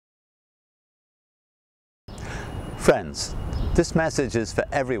Friends, this message is for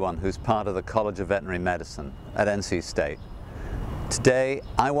everyone who's part of the College of Veterinary Medicine at NC State. Today,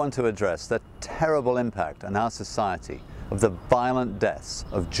 I want to address the terrible impact on our society of the violent deaths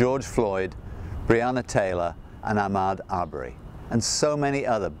of George Floyd, Breonna Taylor, and Ahmaud Arbery, and so many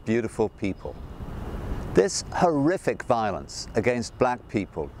other beautiful people. This horrific violence against black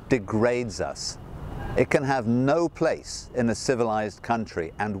people degrades us. It can have no place in a civilized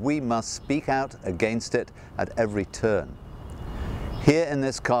country, and we must speak out against it at every turn. Here in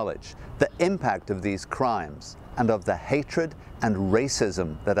this college, the impact of these crimes and of the hatred and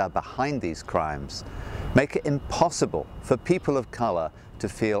racism that are behind these crimes make it impossible for people of color to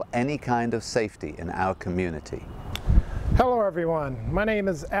feel any kind of safety in our community. Hello everyone, my name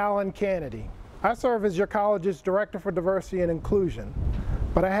is Alan Kennedy. I serve as your college's Director for Diversity and Inclusion,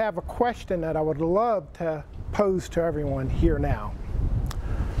 but I have a question that I would love to pose to everyone here now.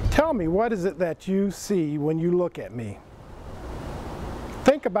 Tell me, what is it that you see when you look at me?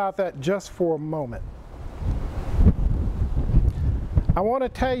 Think about that just for a moment. I want to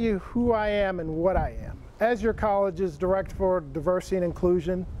tell you who I am and what I am. As your college's Director for Diversity and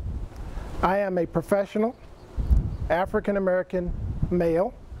Inclusion, I am a professional, African-American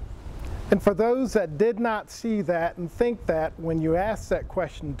male. And for those that did not see that and think that when you ask that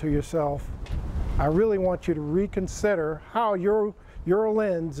question to yourself, I really want you to reconsider how your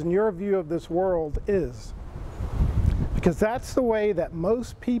lens and your view of this world is. Because that's the way that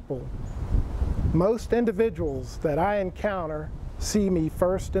most people, most individuals that I encounter see me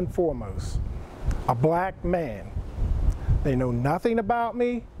first and foremost. A black man. They know nothing about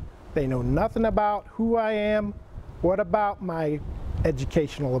me. They know nothing about who I am. What about my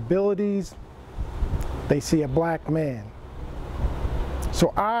educational abilities? They see a black man.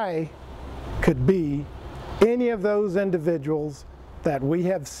 So I could be any of those individuals that we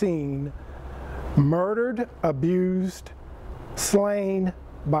have seen murdered, abused, slain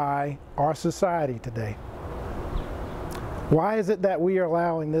by our society today. Why is it that we are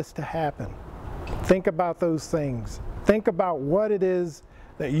allowing this to happen? Think about those things. Think about what it is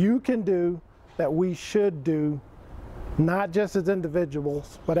that you can do, that we should do, not just as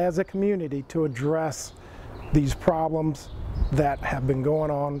individuals, but as a community, to address these problems that have been going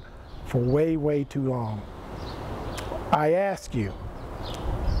on for way, way too long. I ask you,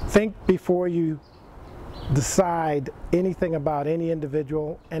 think before you decide anything about any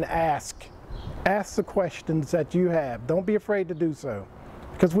individual, and ask the questions that you have. Don't be afraid to do so,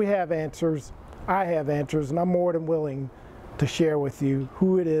 because we have answers, I have answers, and I'm more than willing to share with you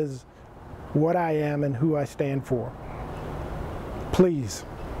who it is, what I am, and who I stand for. Please,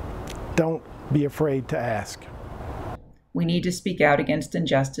 don't be afraid to ask. We need to speak out against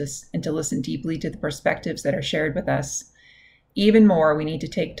injustice and to listen deeply to the perspectives that are shared with us. Even more, we need to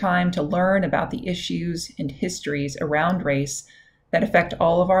take time to learn about the issues and histories around race that affect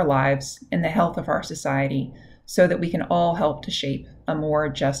all of our lives and the health of our society, so that we can all help to shape a more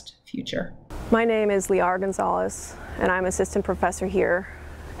just future. My name is Liara Gonzalez, and I'm assistant professor here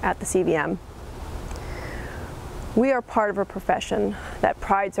at the CVM. We are part of a profession that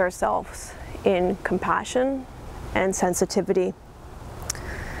prides ourselves in compassion and sensitivity.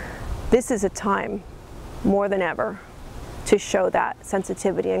 This is a time, more than ever, to show that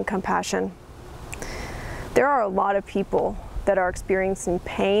sensitivity and compassion. There are a lot of people that are experiencing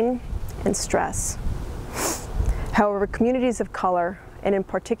pain and stress. However, communities of color, and in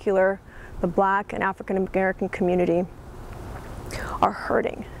particular the Black and African American community, are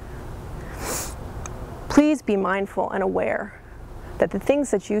hurting. Please be mindful and aware that the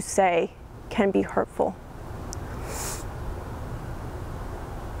things that you say can be hurtful.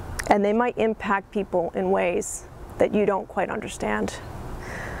 And they might impact people in ways that you don't quite understand.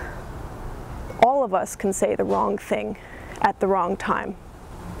 All of us can say the wrong thing at the wrong time.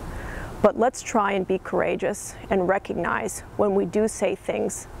 But let's try and be courageous and recognize when we do say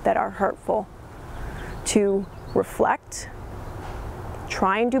things that are hurtful, to reflect,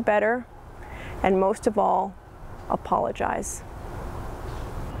 try and do better, and most of all, apologize.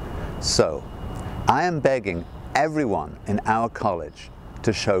 So, I am begging everyone in our college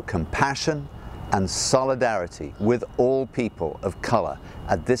to show compassion and solidarity with all people of color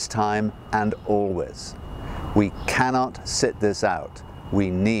at this time and always. We cannot sit this out. We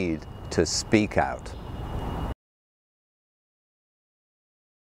need to speak out.